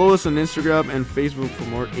 Follow us on Instagram and Facebook for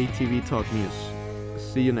more ATV Talk news.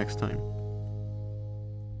 See you next time.